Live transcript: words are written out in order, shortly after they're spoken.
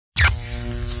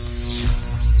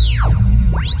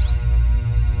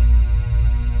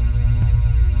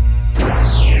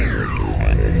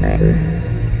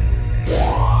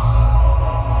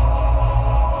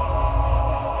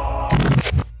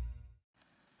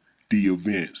The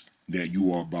events that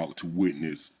you are about to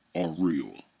witness are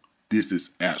real. This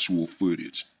is actual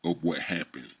footage of what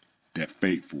happened that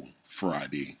fateful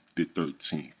Friday the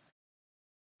 13th.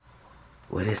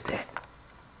 What is that?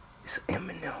 It's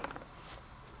Eminem.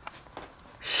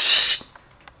 Shh.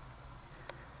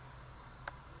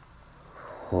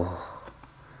 Oh.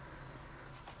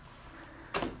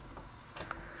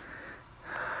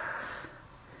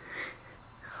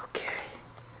 Okay.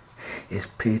 It's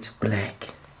pitch black.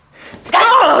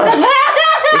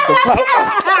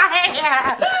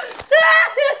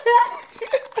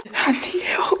 I need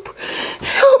help.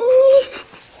 Help me.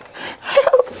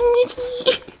 Help me.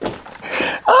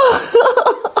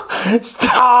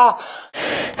 Stop.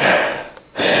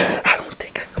 I don't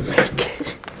think I can make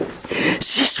it.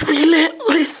 She's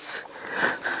relentless.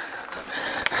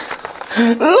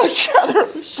 Look at her.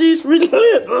 She's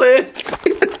relentless.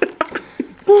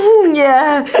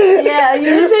 Yeah.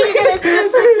 You sure you're gonna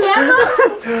choose the camera?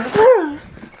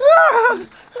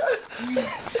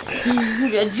 You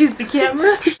gotta choose the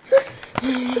camera?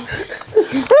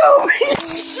 Help me.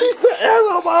 She's the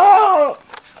animal.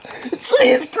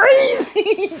 She's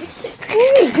crazy.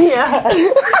 Yeah.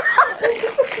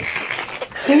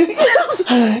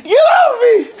 Help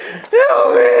me.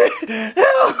 Help me.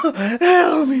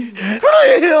 Help me.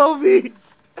 Please help me.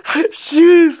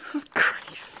 She's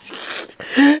crazy.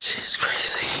 She's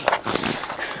crazy.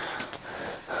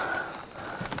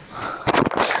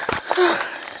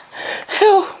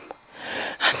 Help.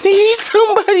 I need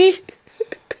somebody.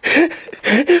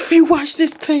 If you watch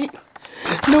this tape,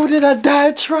 know that I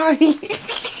died trying. Help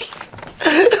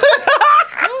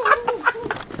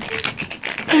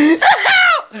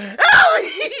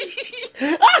me.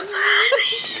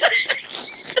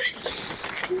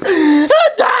 I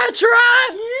died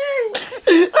trying.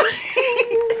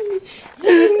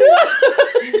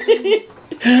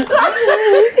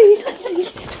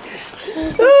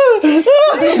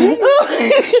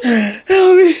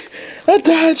 Help me. I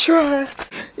died trying.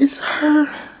 It's her.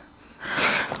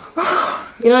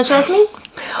 You don't trust me?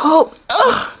 Help.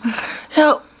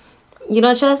 Help. You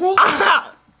don't trust me?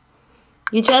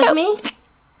 You trust me?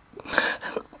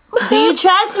 Do you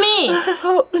trust me?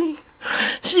 Help me.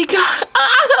 She got.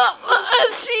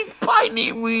 She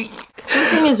biting me.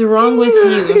 Something is wrong with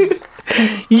you.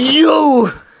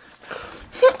 You.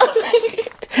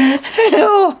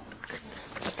 Help.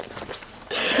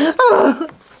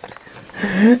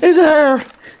 It's her.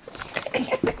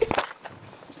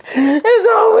 It's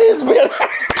always been her.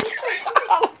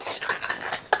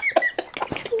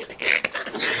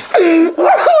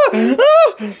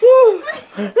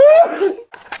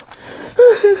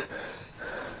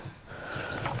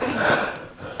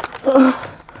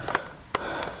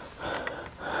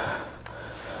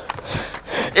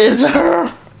 It's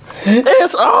her.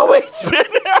 It's always been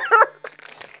her.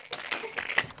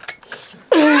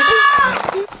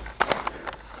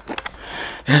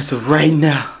 As of right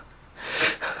now,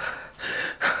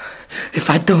 if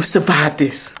I don't survive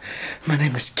this, my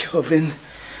name is Kelvin.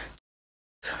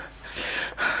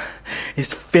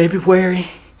 It's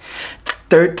February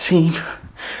 13th,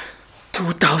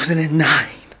 2009.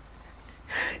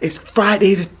 It's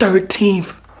Friday the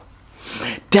 13th.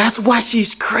 That's why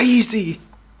she's crazy.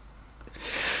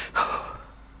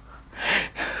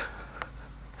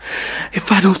 If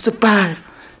I don't survive,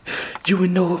 you will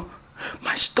know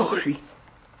my story.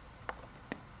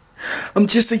 I'm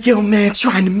just a young man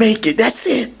trying to make it. That's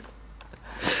it.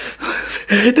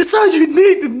 That's all you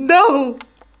need to know.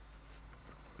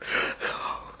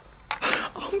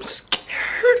 I'm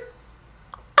scared.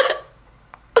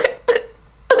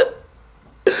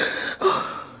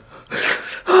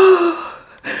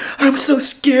 I'm so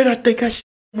scared I think I shit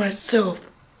myself.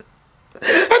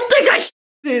 I think I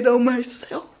shit on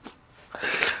myself.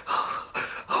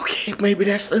 Okay, maybe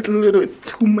that's a little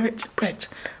too much, but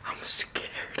I'm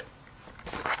scared.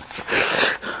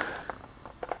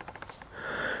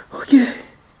 Okay,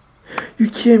 you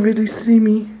can't really see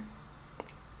me.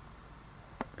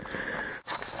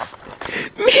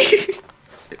 Me?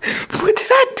 What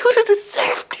did I do to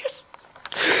deserve this?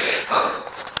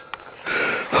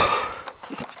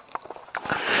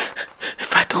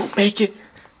 If I don't make it,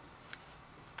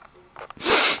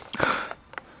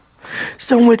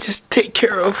 someone just take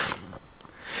care of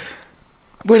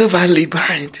whatever I leave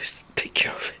behind. Just take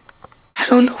care of it. I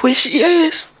don't know where she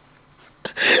is.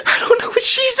 I don't know where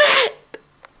she's at.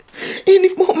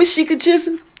 Any moment she could just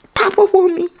pop up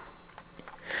on me.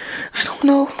 I don't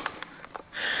know.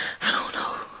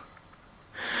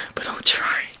 But I'm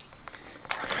trying.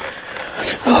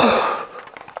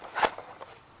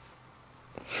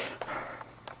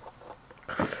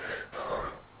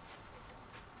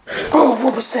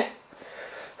 what was that?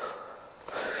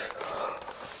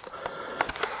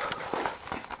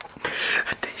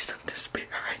 I think something's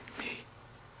behind me.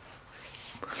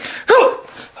 Oh!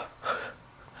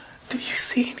 Do you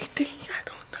see anything? I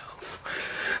don't know.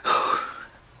 Oh.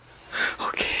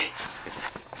 Okay.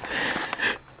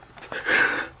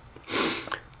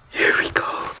 Here we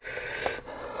go.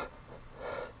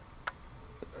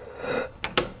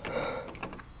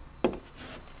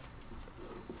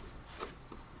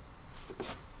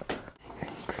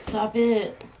 Stop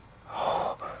it.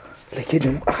 Oh, look at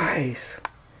them eyes.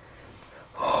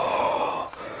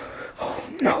 Oh,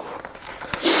 no.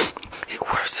 It's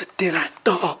worse than I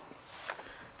thought.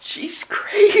 She's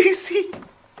crazy.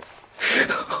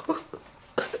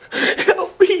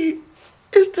 Help me.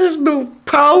 There's no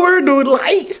power, no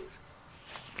light.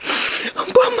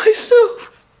 I'm by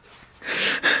myself.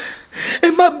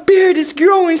 And my beard is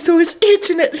growing, so it's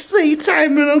itching at the same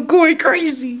time, and I'm going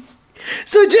crazy.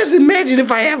 So just imagine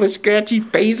if I have a scratchy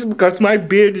face because my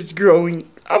beard is growing.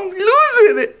 I'm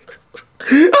losing it.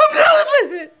 I'm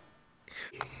losing it.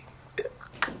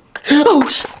 Oh,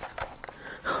 shit.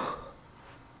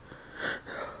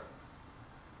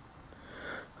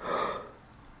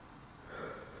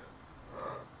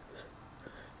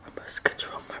 I must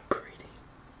control my breathing.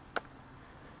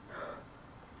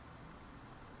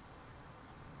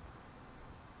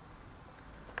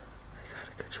 I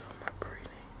gotta control my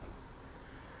breathing.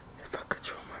 If I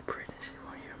control my breathing, she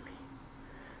won't hear me.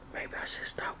 Maybe I should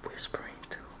stop whispering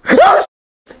too.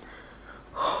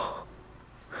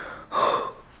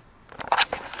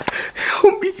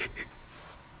 Help me.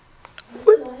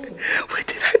 What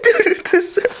did I do to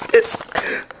deserve this?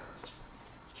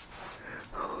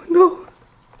 Oh no.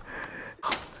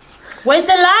 Where's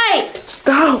the light?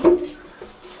 Stop.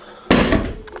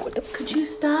 Could you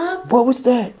stop? What was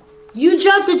that? You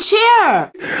dropped the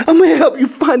chair. I'm gonna help you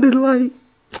find the light.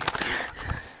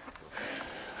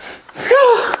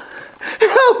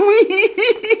 Help me.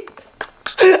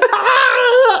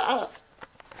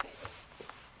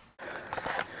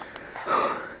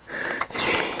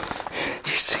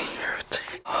 You see her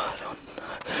attack? Oh, I don't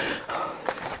know.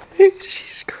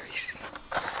 She's crazy.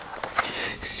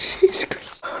 She's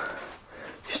crazy.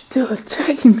 You're still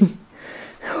attacking me.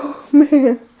 Oh,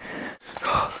 man.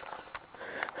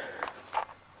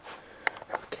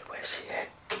 Okay, where's she at?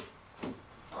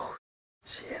 Oh,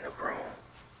 she in the room.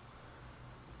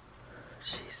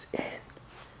 She's in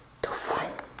the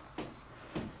room.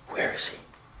 Where is she?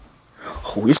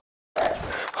 Oh, is she?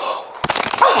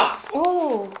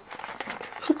 Oh.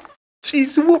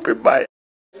 She's whooping my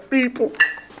ass, people.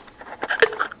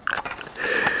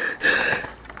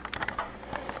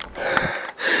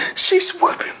 She's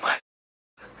whooping my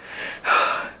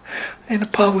ass. And the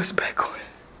power's back on.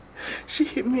 She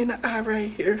hit me in the eye right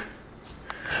here.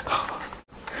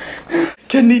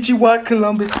 Konnichiwa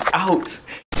Columbus out.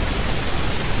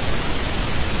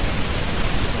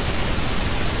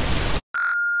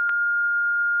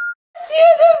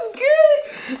 Shit, that's good.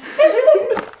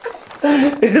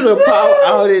 There's a power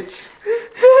outage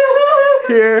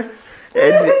here,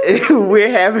 and we're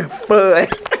having fun.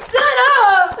 Shut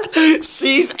up.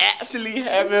 She's actually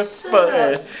having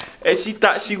fun, and she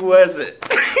thought she wasn't.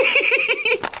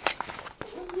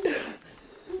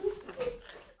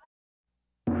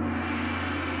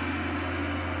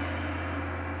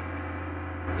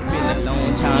 Been a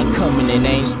long time coming and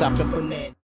ain't stopping for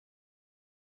that.